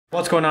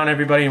What's going on,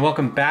 everybody, and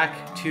welcome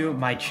back to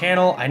my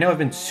channel. I know I've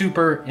been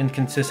super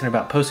inconsistent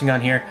about posting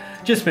on here.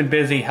 Just been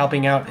busy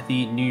helping out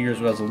the New Year's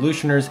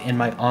resolutioners in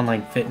my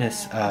online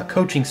fitness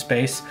coaching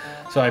space.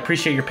 So I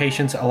appreciate your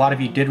patience. A lot of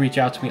you did reach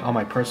out to me on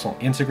my personal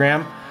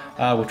Instagram,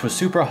 which was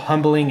super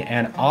humbling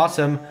and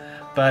awesome.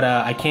 But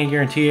I can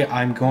guarantee you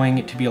I'm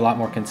going to be a lot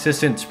more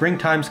consistent.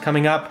 Springtime's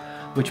coming up,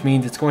 which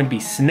means it's going to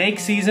be snake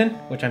season,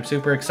 which I'm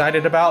super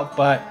excited about.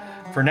 But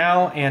for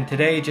now and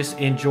today, just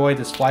enjoy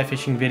this fly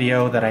fishing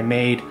video that I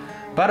made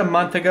about a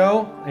month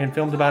ago and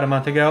filmed about a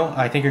month ago.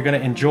 I think you're gonna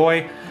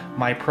enjoy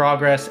my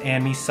progress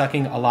and me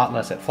sucking a lot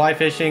less at fly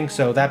fishing.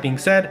 So that being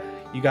said,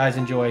 you guys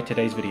enjoy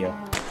today's video.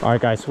 All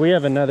right, guys, so we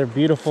have another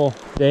beautiful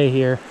day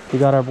here. We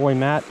got our boy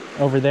Matt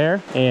over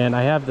there, and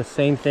I have the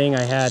same thing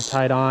I had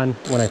tied on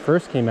when I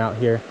first came out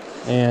here.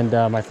 And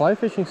my fly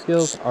fishing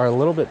skills are a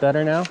little bit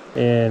better now,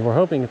 and we're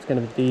hoping it's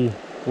gonna be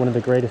one of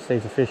the greatest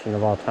days of fishing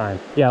of all time.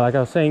 Yeah, like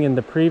I was saying in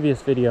the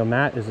previous video,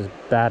 Matt is a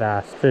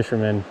badass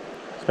fisherman,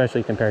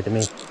 especially compared to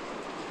me.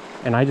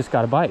 And I just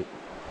got a bite.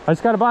 I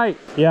just got a bite.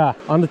 Yeah,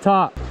 on the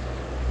top.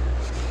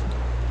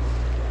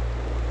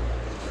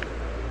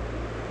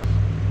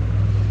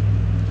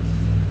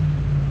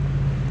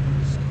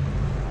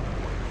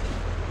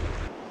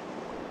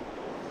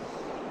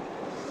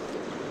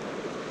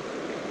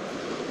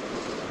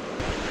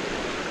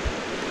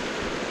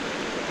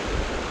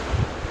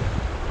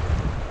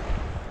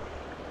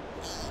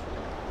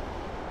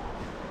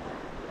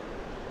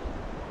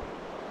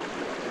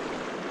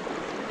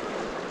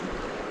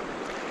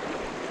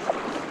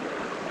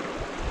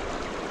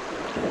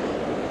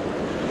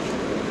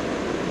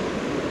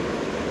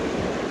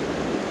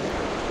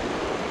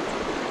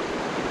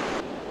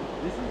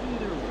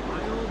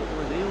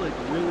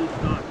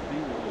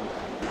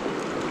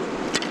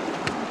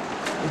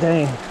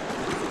 Dang,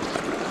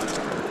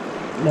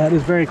 that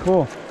is very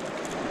cool.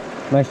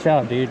 Nice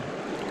shot, dude.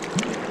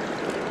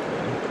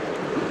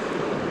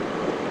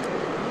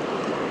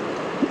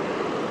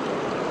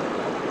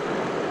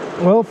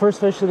 Well,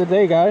 first fish of the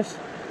day, guys.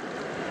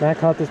 Matt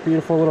caught this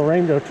beautiful little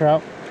rainbow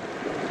trout.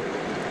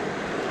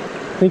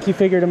 I think he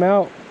figured him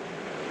out.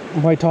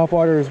 My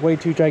topwater is way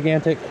too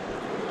gigantic,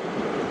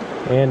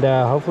 and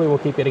hopefully we'll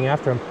keep getting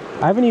after him.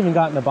 I haven't even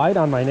gotten a bite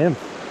on my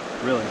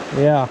nymph. Really?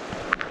 Yeah.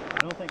 I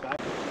don't think I...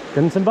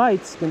 Getting some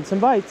bites, getting some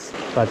bites.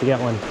 About to get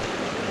one.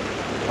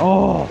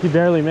 Oh, he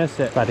barely missed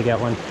it. About to get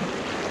one.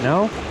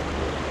 No?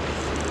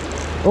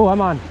 Oh, I'm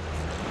on.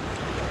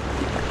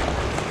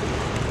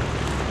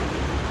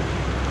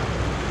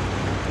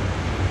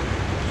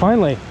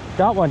 Finally,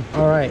 got one.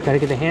 All right, gotta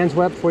get the hands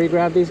wet before you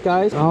grab these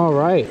guys. All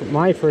right,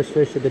 my first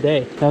fish of the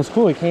day. That was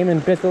cool, he came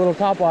and bit the little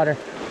topwater.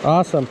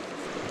 Awesome.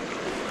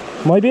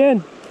 Muy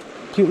bien.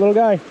 Cute little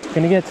guy.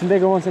 Gonna get some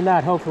bigger ones than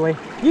that, hopefully.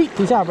 Yeet,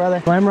 peace out, brother.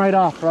 Climb right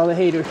off for all the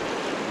haters.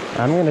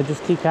 I'm gonna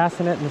just keep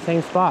casting it in the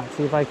same spot,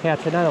 see if I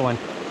catch another one.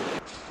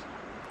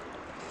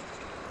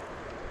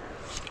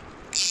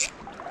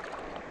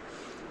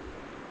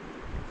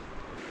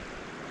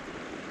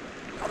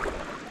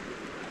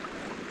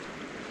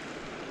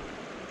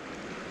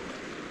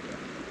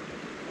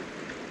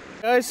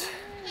 Guys,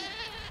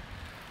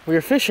 we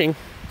are fishing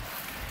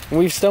and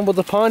we've stumbled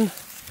upon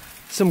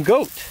some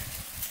goats.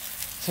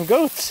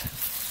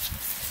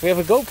 We have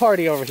a goat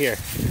party over here.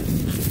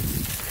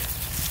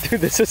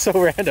 Dude, this is so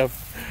random.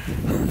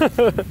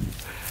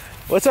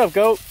 What's up,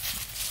 goat?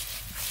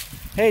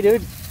 Hey,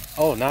 dude.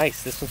 Oh,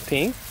 nice. This one's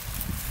peeing.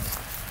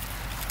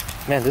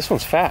 Man, this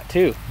one's fat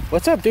too.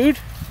 What's up, dude?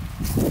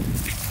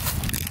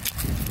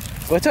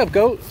 What's up,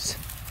 goats?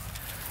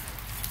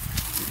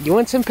 You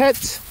want some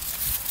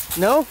pets?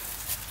 No?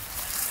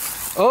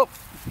 Oh.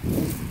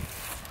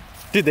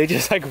 Dude, they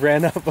just like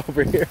ran up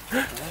over here.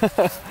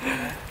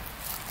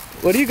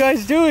 What are you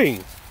guys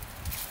doing?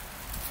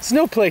 It's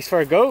no place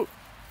for a goat.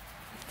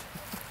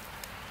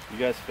 You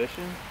guys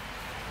fishing?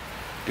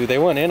 Dude, they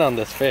went in on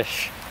this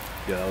fish.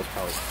 Yeah, that was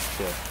probably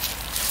shit.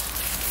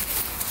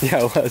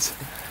 Yeah, it was.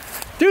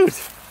 Dude!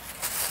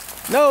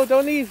 No,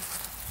 don't leave.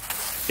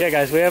 Yeah,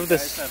 guys, we have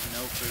this. You guys have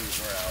no food,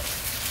 we're out.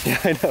 Yeah,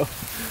 I know.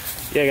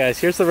 Yeah, guys,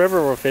 here's the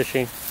river we're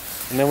fishing.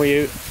 And then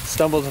we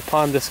stumbled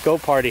upon this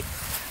goat party.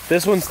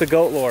 This one's the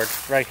goat lord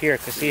right here,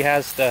 because he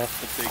has the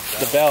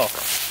bell.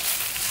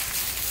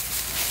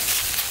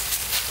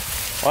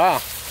 Wow.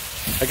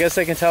 I guess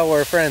they can tell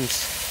we're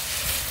friends.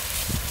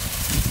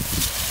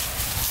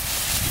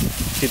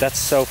 Dude, that's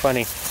so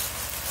funny.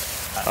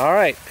 All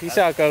right, peace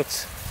out,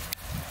 goats.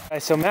 All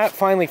right, so Matt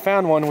finally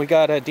found one. We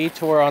got a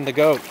detour on the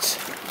goats.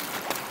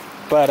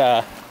 But,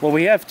 well,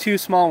 we have two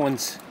small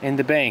ones in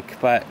the bank,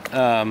 but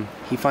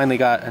he finally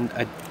got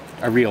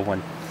a real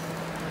one.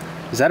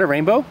 Is that a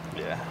rainbow?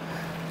 Yeah.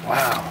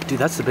 Wow, dude,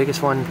 that's the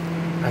biggest one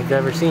I've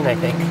ever seen, I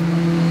think.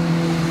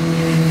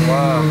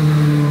 Wow.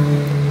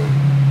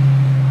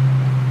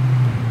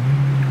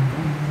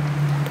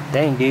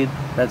 Dang, dude,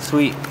 that's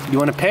sweet. You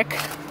want to pick?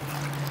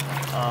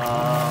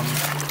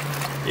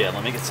 Yeah,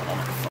 let me get some on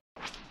my phone.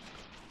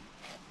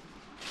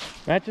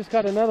 Matt just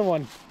got another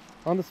one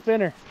on the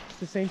spinner. It's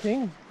the same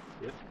thing?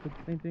 Yep.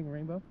 Same thing,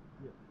 rainbow?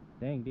 Yep.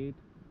 Dang, dude.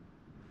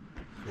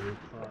 Very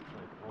hot.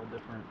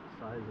 different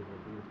sizes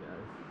of these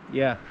guys.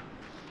 Yeah.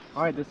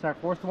 All right, this is our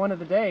fourth one of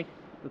the day.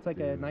 Looks like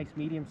a nice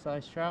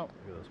medium-sized trout.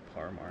 Look at those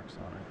par marks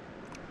on it.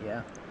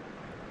 Yeah.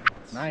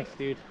 Nice,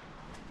 dude.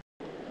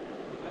 I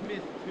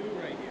missed 2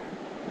 right here.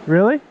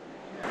 Really?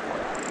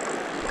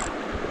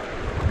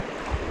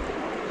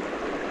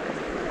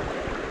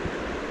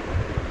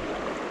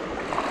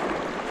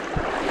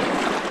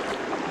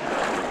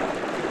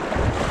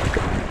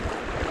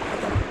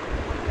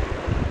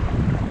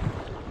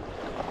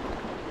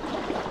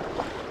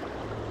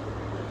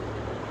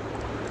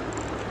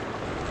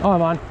 Oh,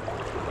 I'm on.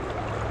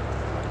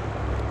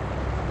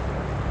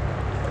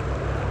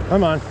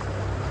 I'm on.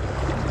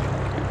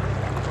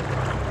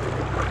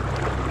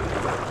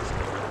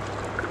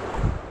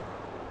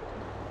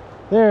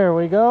 There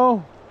we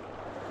go.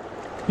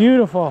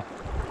 Beautiful.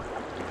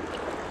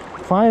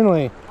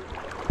 Finally.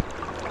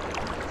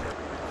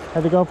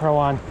 Had the GoPro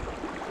on.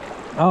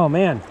 Oh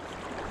man.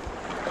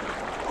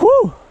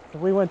 Whew!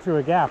 We went through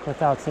a gap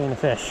without seeing a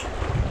fish.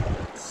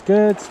 It's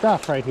good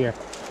stuff right here.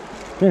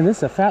 Man, this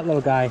is a fat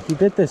little guy. He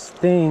bit this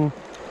thing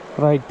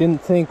that I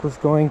didn't think was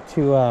going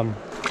to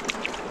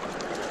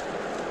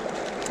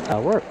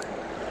work.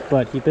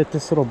 But he bit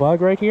this little bug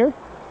right here.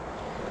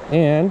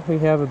 And we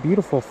have a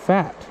beautiful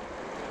fat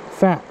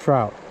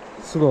trout.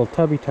 This little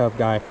tubby tub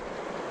guy.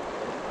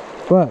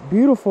 But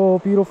beautiful,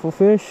 beautiful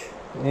fish.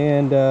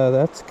 And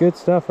that's good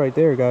stuff right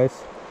there,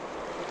 guys.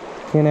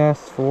 Can't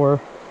ask for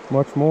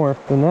much more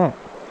than that.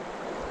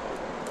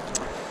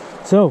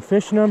 So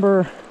fish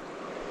number,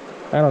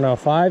 I don't know,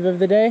 5 of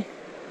the day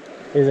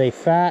is a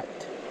fat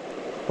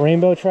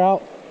rainbow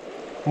trout.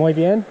 Muy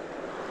bien.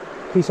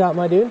 Peace out,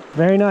 my dude.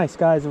 Very nice,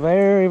 guys.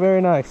 Very,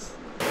 very nice.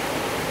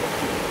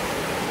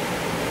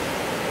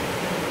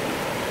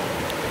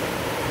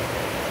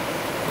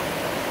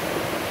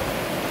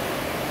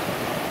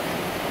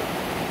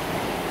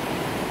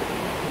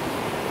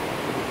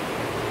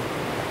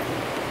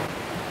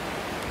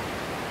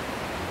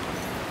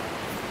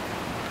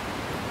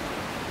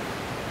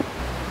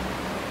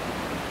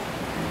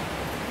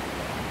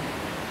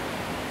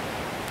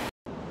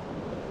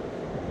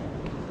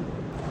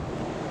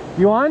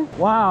 You on?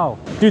 Wow.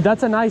 Dude,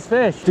 that's a nice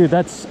fish. Dude,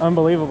 that's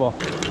unbelievable.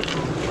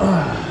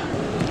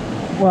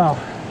 Wow.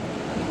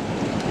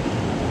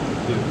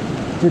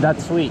 Dude,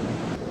 that's sweet.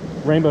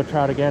 Rainbow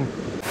trout again.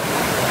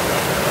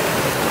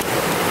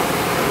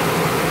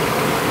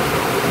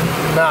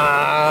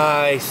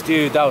 Nice,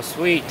 dude. That was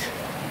sweet.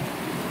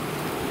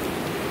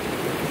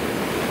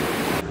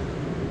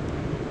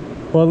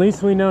 Well, at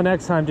least we know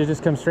next time to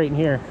just come straight in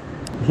here.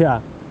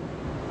 Yeah.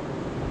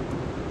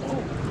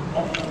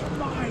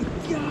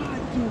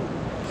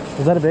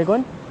 Was that a big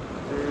one?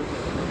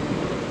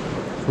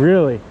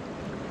 Really?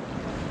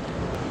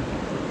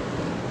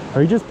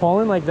 Are you just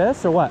pulling like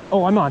this or what?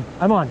 Oh, I'm on.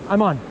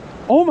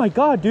 Oh my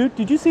God, dude.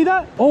 Did you see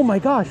that? Oh my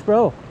gosh,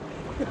 bro.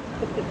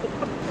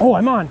 Oh,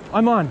 I'm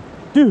on.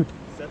 Dude.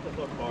 Set the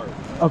hook hard.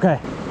 Okay.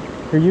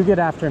 Here, you get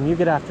after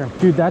him.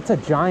 Dude, that's a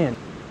giant.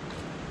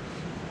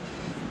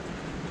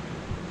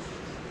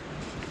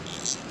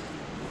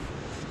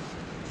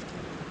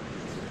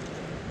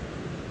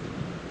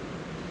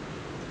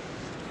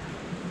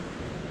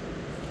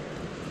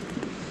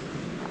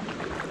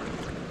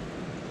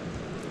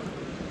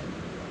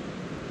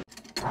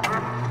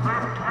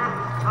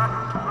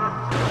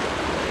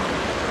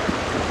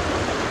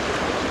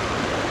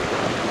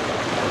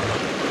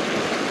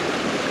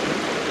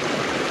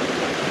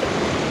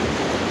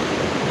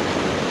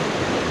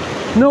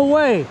 No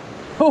way!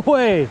 No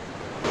way!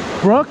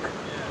 Brooke?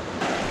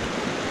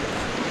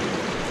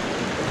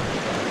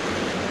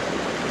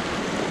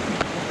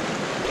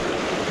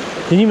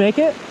 Can you make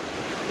it?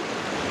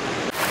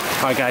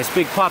 Alright guys,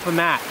 big Papa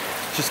Matt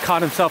just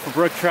caught himself a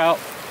brook trout.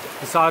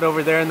 I saw it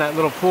over there in that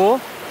little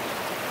pool,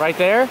 right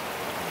there.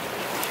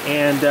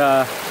 And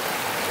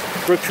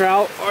brook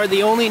trout are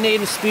the only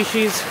native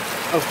species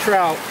of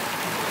trout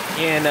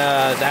in the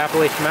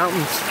Appalachian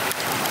Mountains.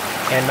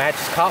 And Matt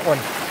just caught one.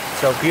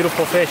 So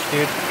beautiful fish,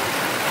 dude.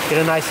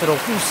 Get a nice little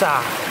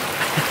woosa.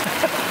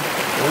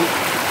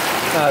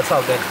 No, it's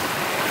all good.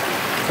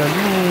 So,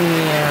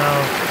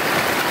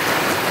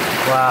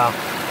 wow.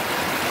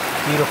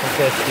 Beautiful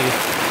fish, dude.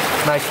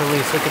 Nice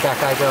release. Look at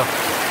that guy go.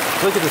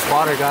 Look at this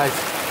water, guys.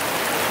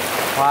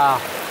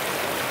 Wow.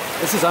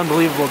 This is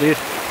unbelievable, dude.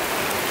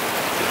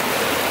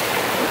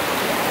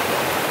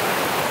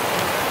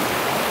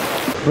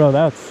 Bro,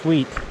 that was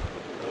sweet.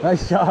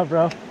 Nice job,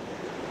 bro.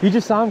 You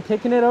just saw him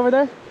kicking it over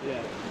there?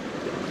 Yeah.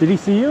 Did he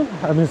see you?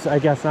 I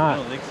guess not. I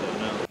don't think so,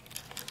 no.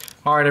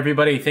 All right,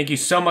 everybody. Thank you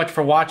so much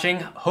for watching.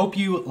 Hope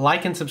you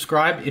like and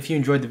subscribe if you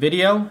enjoyed the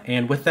video.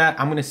 And with that,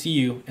 I'm going to see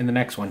you in the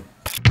next one.